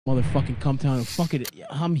Motherfucking Cumtown. Fucking,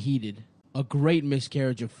 I'm heated. A great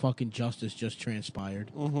miscarriage of fucking justice just transpired.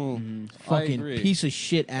 Fucking piece of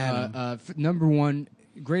shit Adam. Number one,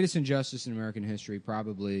 greatest injustice in American history,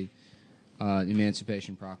 probably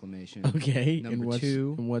Emancipation Proclamation. Okay. Number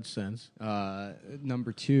two. In what sense?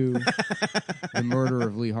 Number two, the murder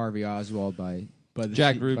of Lee Harvey Oswald by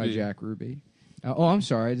Jack Ruby. By Jack Ruby. I'm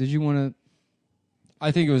sorry. Did you want to? I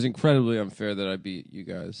think it was incredibly unfair that I beat you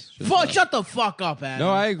guys. Shut the fuck up, Adam.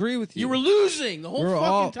 No, I agree with you. You were losing the whole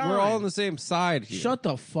fucking time. We're all on the same side here. Shut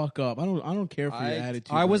the fuck up. I don't care for your attitude.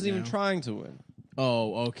 I wasn't right even trying to win.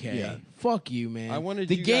 Oh, okay. Yeah. Fuck you, man. I wanted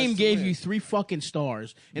the you game guys to gave win. you 3 fucking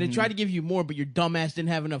stars, and it tried to give you more, but your dumbass didn't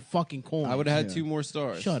have enough fucking coins. I would have had 2 more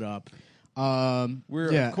stars. Shut up.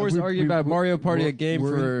 We're of course arguing about Mario Party, a game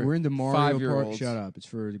for we're into Mario 5-year-olds. Party. Shut up! It's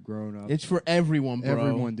for the grown-ups. It's for everyone, bro.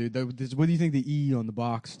 Everyone, dude. What do you think the E on the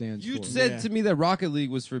box stands for? You said to me that Rocket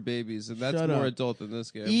League was for babies, and that's Shut more up. adult than this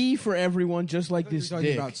game. E for everyone, just like this You're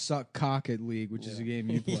talking dick. about Suck Cocket League, which is a game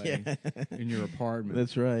you play in your apartment.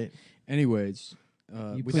 That's right. Anyways,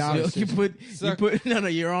 You without put no,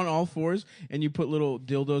 you're on all fours, and you put little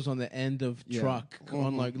dildos on the end of truck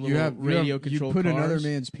on like little radio controlled You put cars. another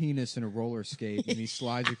man's penis in a roller skate, and he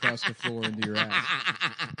slides across the floor into your ass.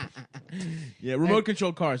 Yeah, remote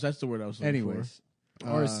controlled cars. That's the word I was looking Anyways,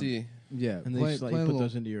 RC. Yeah, And they just let you put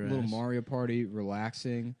those into your little ass. Mario Party,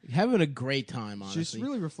 relaxing. for. Having a great time, honestly. Just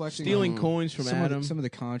really reflecting Stealing on coins from Adam. some of the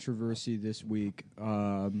controversy this week.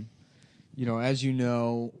 As you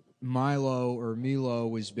know, Milo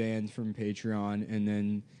was banned from Patreon, and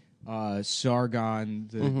then Sargon,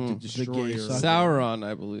 the destroyer, Sauron,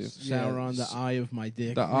 I believe. Sauron, the eye of my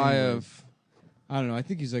dick. The eye of I don't know. I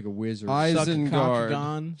think he's like a wizard.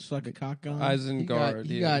 Isengard. Suck a cock gun.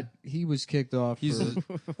 Isengard. He was kicked off He's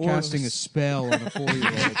for casting a spell on a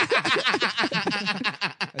 4-year-old.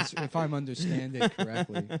 If I'm understanding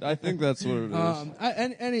correctly. I think that's what it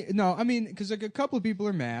is. Because like a couple of people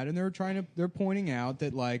are mad and they're pointing out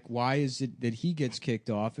that like why is it that he gets kicked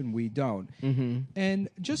off and we don't? And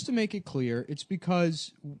just to make it clear, it's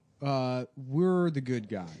because we're the good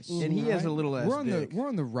guys, and he has a little ass dick. We're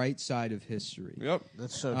on the right side of history. Yep,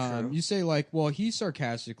 that's so true. You say like, well, he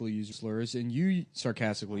sarcastically uses slurs and you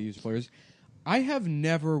sarcastically use slurs. I have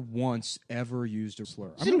never once ever used a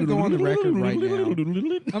slur. I'm going to go on the record right now. I'm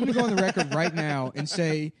going to go on the record right now and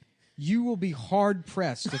say you will be hard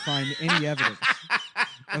pressed to find any evidence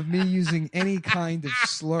of me using any kind of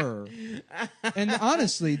slur. And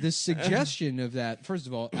honestly, the suggestion of that, first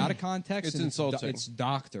of all, out of context, it's insulting. It's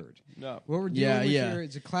doctored. No. What we're dealing with here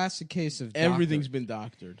is a classic case of everything's been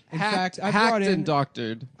doctored. In fact, hacked and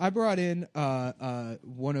doctored. I brought in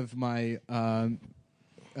one of my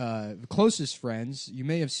closest friends. You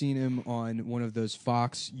may have seen him on one of those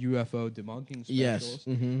Fox UFO debunking specials.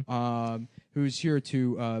 Yes. Who's here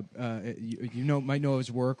to might know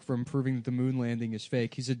his work from proving that the moon landing is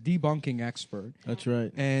fake. He's a debunking expert. That's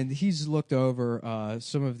right. And he's looked over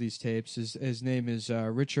some of these tapes. His name is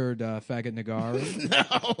Richard Faggot Nagar.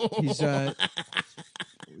 No. He's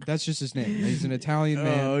that's just his name. He's an Italian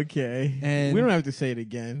man. Oh, okay. And we don't have to say it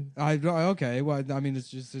again. Okay. Well, I mean,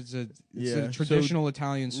 it's a traditional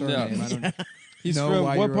Italian surname. No. I don't He's know from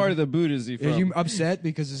why what you're part of the boot is he from? Are you upset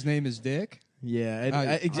because his name is Dick?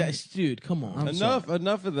 Yeah, dude, come on. Enough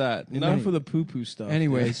of that. Enough of the poo-poo stuff.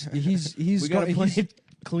 Anyways, he's we gotta play it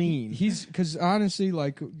clean. He's because honestly,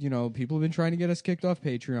 like people have been trying to get us kicked off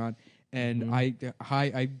Patreon, and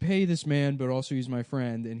I pay this man, but also he's my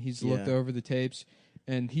friend, and he's looked over the tapes.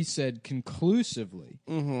 And he said conclusively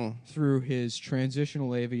through his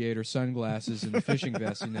transitional aviator sunglasses and the fishing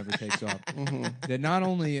vest he never takes off that not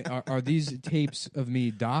only are these tapes of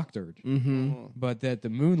me doctored, but that the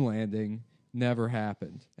moon landing never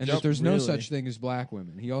happened, and that there's no such thing as black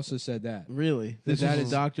women. He also said that. Really? That is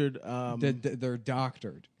doctored. They're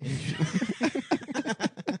doctored.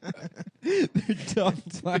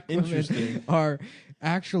 Black women are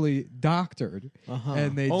actually doctored,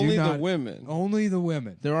 and they only do not. The women. Only the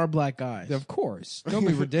women. There are black guys, of course. Don't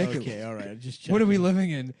be ridiculous. Okay, all right. Just checking. What are we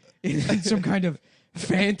living in some kind of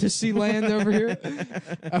fantasy land over here?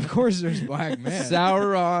 Of course, there's black men.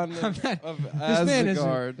 Sauron of this man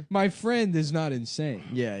Asgard. My friend is not insane.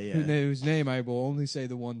 Yeah. Whose name I will only say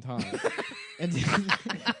the one time. and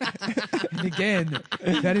again,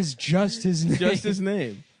 that is just his name. Just his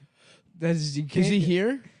name. That is. Is he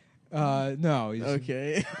here? No. He's,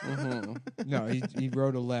 okay. No, he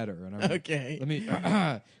wrote a letter, and I'm okay. Let me.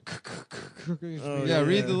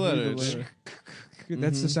 Read the letter.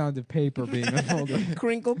 That's the sound of paper being unfolded.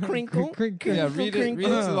 Crinkle, crinkle. Crinkle. Yeah, read it to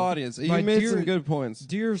the audience. You made some good points.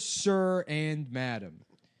 Dear Sir and Madam.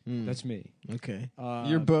 That's me. Okay.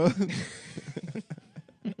 You're both.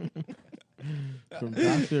 From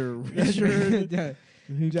Dr. Richard.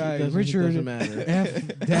 Richard doesn't matter.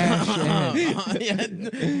 F-N.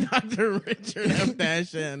 Dr. Richard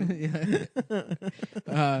F-N.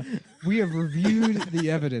 We have reviewed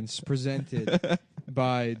the evidence presented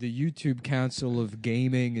by the YouTube Council of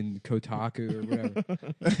Gaming and Kotaku or whatever.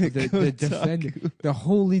 The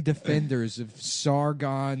holy defenders of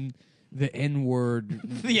Sargon, the N-word,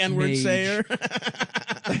 the N-word sayer.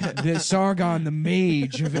 The Sargon, the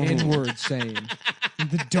mage of N-word saying.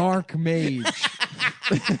 The dark mage.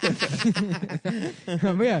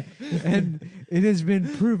 Yeah, and it has been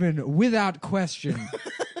proven without question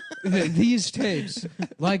that these tapes,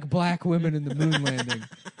 like black women in the moon landing,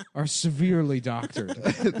 are severely doctored.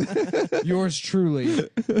 Yours truly,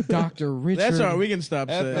 Dr. Richard. That's all right. We can stop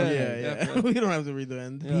saying. F-N. Yeah. We don't have to read the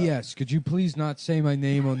end. P.S. Could you please not say my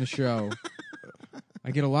name on the show?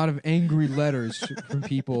 I get a lot of angry letters from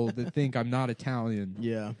people that think I'm not Italian.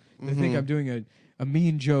 Yeah. They think I'm doing a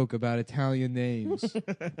mean joke about Italian names.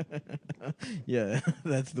 Yeah,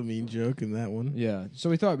 that's the mean joke in that one. Yeah, so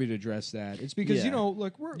we thought we'd address that. It's because, Yeah.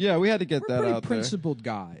 look, we had to get we're that pretty out there. principled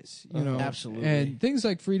guys, Absolutely. And things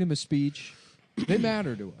like freedom of speech, they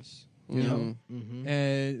matter to us, you know,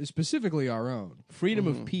 and specifically our own. Freedom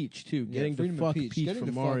of Peach, too. Getting to fuck Peach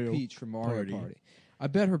from Mario Party. I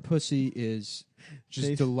bet her pussy is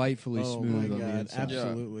just delightfully smooth my on God, the inside.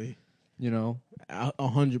 absolutely. You know?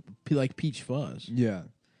 100, like peach fuzz. Yeah.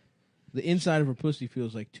 The inside of her pussy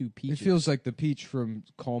feels like two peaches. It feels like the peach from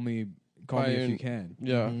Call Me If You Can.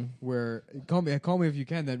 Yeah. Where Call Me If You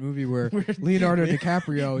Can, that movie where Leonardo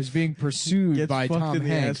DiCaprio is being pursued by Tom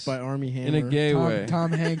Hanks by Army Hammer. In a gay way.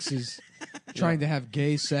 Tom Hanks is trying to have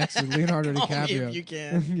gay sex with Leonardo Call DiCaprio. me if you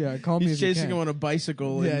can. Yeah, call me He's if you chasing can. him on a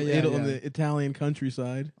bicycle in the Italian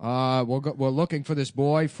countryside. We're looking for this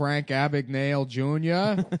boy, Frank Abagnale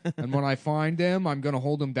Jr., and when I find him, I'm going to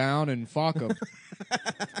hold him down and fuck him.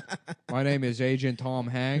 My name is Agent Tom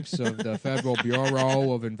Hanks of the Federal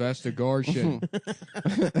Bureau of Investigation.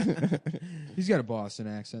 He's got a Boston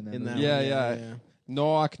accent. In that Yeah.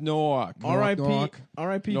 Knock. R.I.P.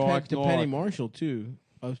 Knock, to Penny knock. Marshall too.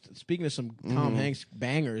 Speaking of some Tom Hanks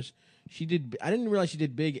bangers, she did. I didn't realize she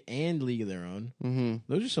did Big and League of Their Own. Mm-hmm.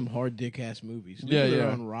 Those are some hard dick ass movies. League Yeah, of Their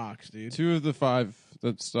yeah. Own rocks, dude. 2 of the 5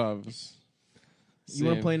 that stubs. You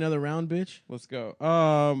want to play another round, bitch? Let's go.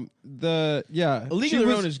 A League of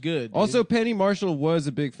Their Own is good. Dude. Also, Penny Marshall was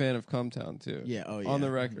a big fan of Cumtown too. Yeah. Oh yeah. On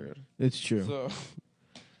the record. It's true. So,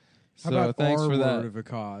 How about thanks our for that. word of a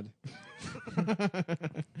cod?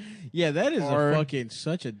 Yeah, that is Or- a fucking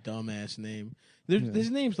such a dumbass name. His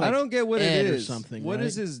name's like I don't get what Ed it or is. something. What right?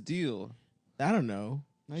 is his deal? I don't know.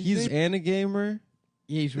 He's and a gamer,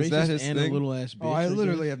 Yeah, he's Is that racist his and thing? a little ass bitch. Oh, I guess.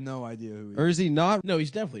 literally have no idea who he is. or is he not? No,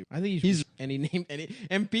 he's definitely. I think he's and he named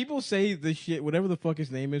and people say the shit whatever the fuck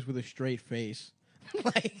his name is with a straight face.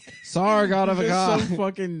 Like Sargon of a just god. some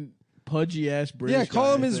fucking pudgy ass British. Yeah, call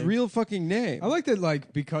guy, him I his think. real fucking name. I like that,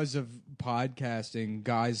 like, because of podcasting,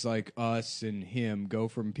 guys like us and him go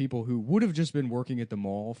from people who would have just been working at the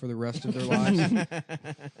mall for the rest of their lives.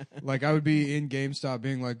 Like, I would be in GameStop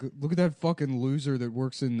being like, look at that fucking loser that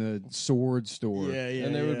works in the sword store. Yeah, yeah.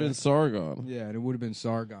 and there would have been Sargon. Yeah, and it would have been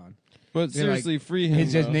Sargon. But Yeah, seriously, free him.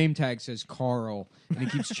 His though. name tag says Carl, and he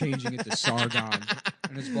keeps changing it to Sargon.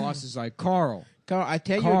 And his boss is like, Carl, I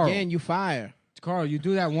tell Carl. you again, you fire. Carl, you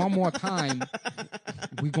do that one more time,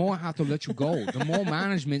 we're going to have to let you go. The mall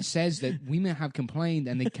management says that women have complained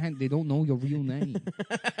and they don't know your real name.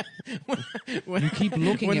 When, You keep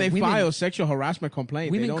looking when at they women. file sexual harassment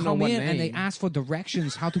complaint, they Women don't know come what in name. and they ask for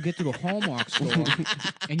directions how to get to the Hallmark store,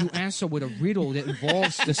 and you answer with a riddle that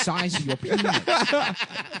involves the size of your penis.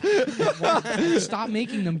 Stop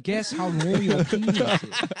making them guess how long your penis is.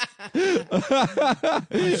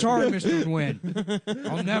 I'm sorry, Mr. Nguyen.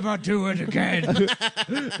 I'll never do it again.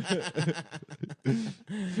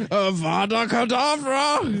 Avada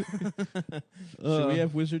Kedavra. Should we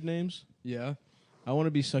have wizard names? Yeah. I want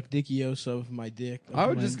to be Suckdickios of my dick. I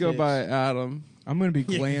would just go by Adam. I'm going to be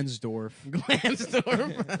Glansdorf.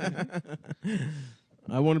 Glansdorf.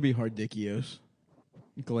 I want to be Harddickios.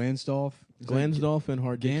 Glansdorf? Glansdorf and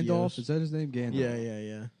Harddickios. Gandalf? Is that his name? Gandalf.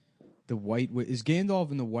 Yeah. The White Is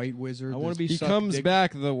Gandalf in the White Wizard? I want to be He Suck comes Dick.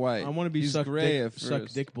 back the white. I want to be He's Suck gray Dick, at first. Suck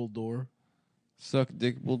Dick Bulldor. Suck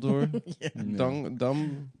Dick Bulldor. No.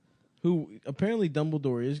 Dumb. Who apparently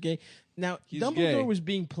Dumbledore is gay. Now He's Dumbledore gay. was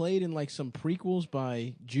being played in like some prequels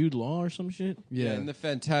by Jude Law or some shit, Yeah, and the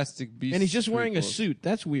Fantastic Beasts. and he's just wearing a prequels. suit.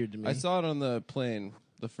 That's weird to me. I saw it on the plane,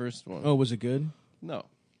 the first one. Oh, was it good? No.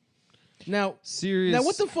 Now, Serious. now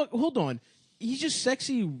what the fuck? Hold on. He's just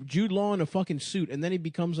sexy Jude Law in a fucking suit, and then he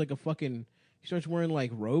becomes like a fucking He starts wearing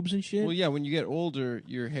like robes and shit. Well, yeah, when you get older,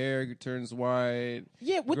 your hair turns white.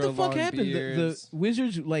 Yeah, what the fuck happened? The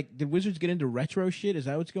wizards, like, did wizards get into retro shit? Is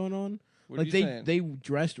that what's going on? What like they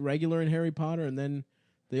dressed regular in Harry Potter, and then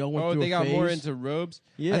they all went. They got more into robes.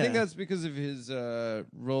 Yeah, I think that's because of his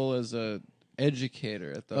role as a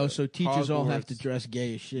educator at the. So teachers Hogwarts. all have to dress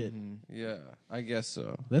gay as shit. Mm-hmm. Yeah, I guess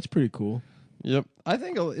so. That's pretty cool. Yep, I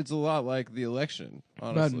think it's a lot like the election.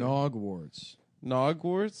 Honestly. About Nogwarts.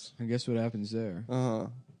 Nogwarts? And guess what happens there? What?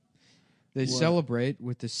 They celebrate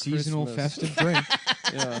with the seasonal Christmas. festive drink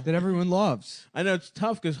that everyone loves. I know it's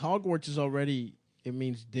tough because Hogwarts is already, it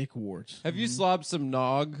means dick warts. Have you slobbed some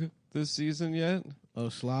nog this season yet? Oh,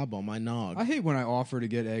 slob on my nog. I hate when I offer to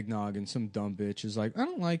get eggnog and some dumb bitch is like, I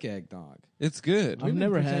don't like eggnog. It's good. I've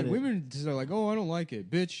never had it. Women just are like, oh, I don't like it.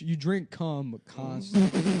 Bitch, you drink cum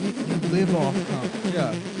constantly. You live off cum.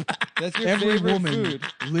 Yeah. That's your Every favorite woman food.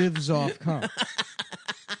 lives off cum.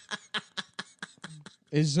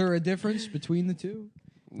 Is there a difference between the two?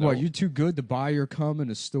 No. What, you're too good to buy your cum in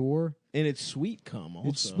a store? And it's sweet cum also.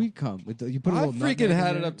 It's sweet cum. You put a I little freaking nutmeg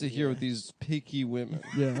had in it up to here with these picky women.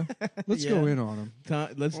 Yeah. Let's go in on them.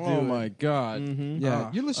 Let's do it. Oh my god. Mm-hmm. Yeah,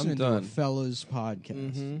 you're listening to a done. fellas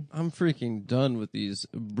podcast. Mm-hmm. I'm freaking done with these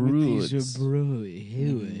broods.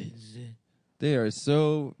 They are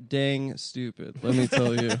so dang stupid. Let me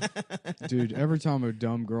tell you. Dude, every time a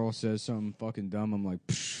dumb girl says something fucking dumb, I'm like,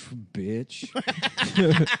 bitch.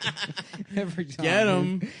 Every time. Get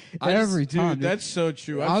him. Every time. Dude, that's so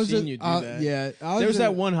true. I've seen you do that. Yeah. There was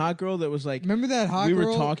that one hot girl that was like, remember that hot we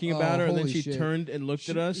girl? were talking about her, and then holy she shit. turned and looked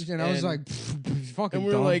at us. And I was like, fucking and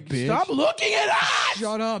we were dumb like, bitch. stop looking at us!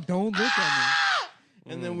 Shut up. Don't look at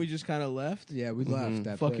And then we just kind of left. me. Yeah, we left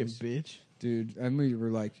that Fucking place. bitch. Dude, and we were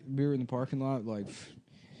in the parking lot, like...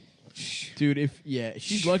 Dude,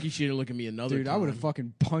 she's lucky she didn't look at me another Dude, time. I would have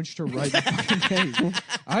fucking punched her right in the fucking face.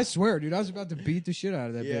 I swear, dude, I was about to beat the shit out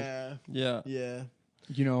of that bitch. Yeah. Yeah.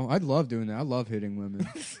 You know, I'd love doing that. I love hitting women.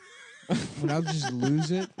 When I just lose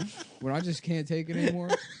it, when I just can't take it anymore.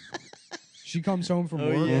 She comes home from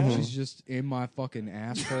work and she's just in my fucking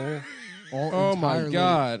asshole. Oh my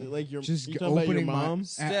god. Like your, Just you talking about your opening my mom?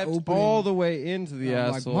 Stepped all the way into the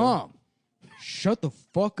I'm asshole. like, Mom, shut the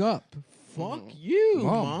fuck up. Fuck you,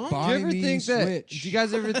 Mom. Do you ever think that? Do you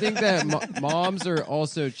guys ever think that moms are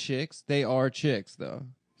also chicks? They are chicks, though.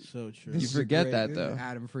 So true. You forget that, though.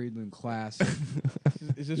 Adam Friedland class.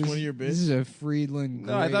 Is this one of your bits? This is a Friedland.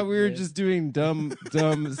 No, I thought we were just doing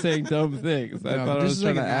saying dumb things. I thought I was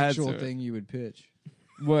trying like to an add actual to it. thing you would pitch.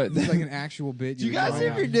 What? It's like an actual bit. Do you guys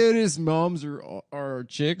ever notice moms are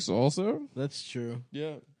chicks also? That's true.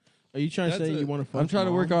 Yeah. Are you trying to say you want to fuck I'm trying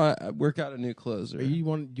mom? to work out a new closer. Do you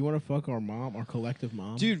want to fuck our mom, our collective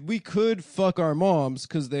mom? Dude, we could fuck our moms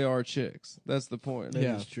because they are chicks. That's the point. That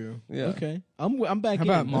is true. Yeah. Okay. I'm back How in.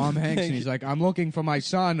 about Mom Hanks? And he's like, I'm looking for my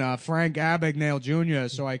son, Frank Abagnale Jr.,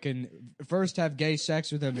 so I can first have gay sex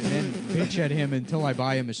with him and then bitch at him until I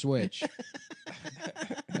buy him a Switch.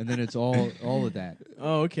 And then it's all of that.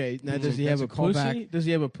 Oh, okay. Now, does he have a pussy? callback. Does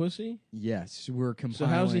he have a pussy? Yes, we're compiling. So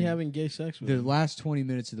how's he having gay sex with The him? last 20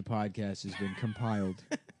 minutes of the podcast has been compiled.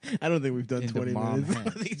 I don't think we've done into 20 Mom minutes. I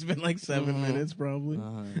Hanks. think it's been like 7 minutes, probably.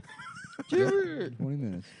 20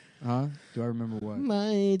 minutes. Huh? Do I remember what?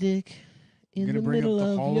 My dick in You're gonna the bring up middle the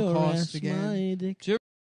of your Holocaust ass. again? My dick.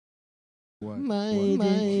 What? My What?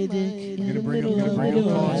 dick. You're in the gonna bring up middle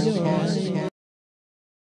of your Holocaust ass. again?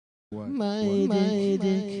 What? My What? dick.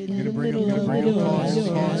 You're gonna in bring the up middle of your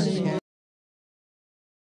Holocaust ass. again?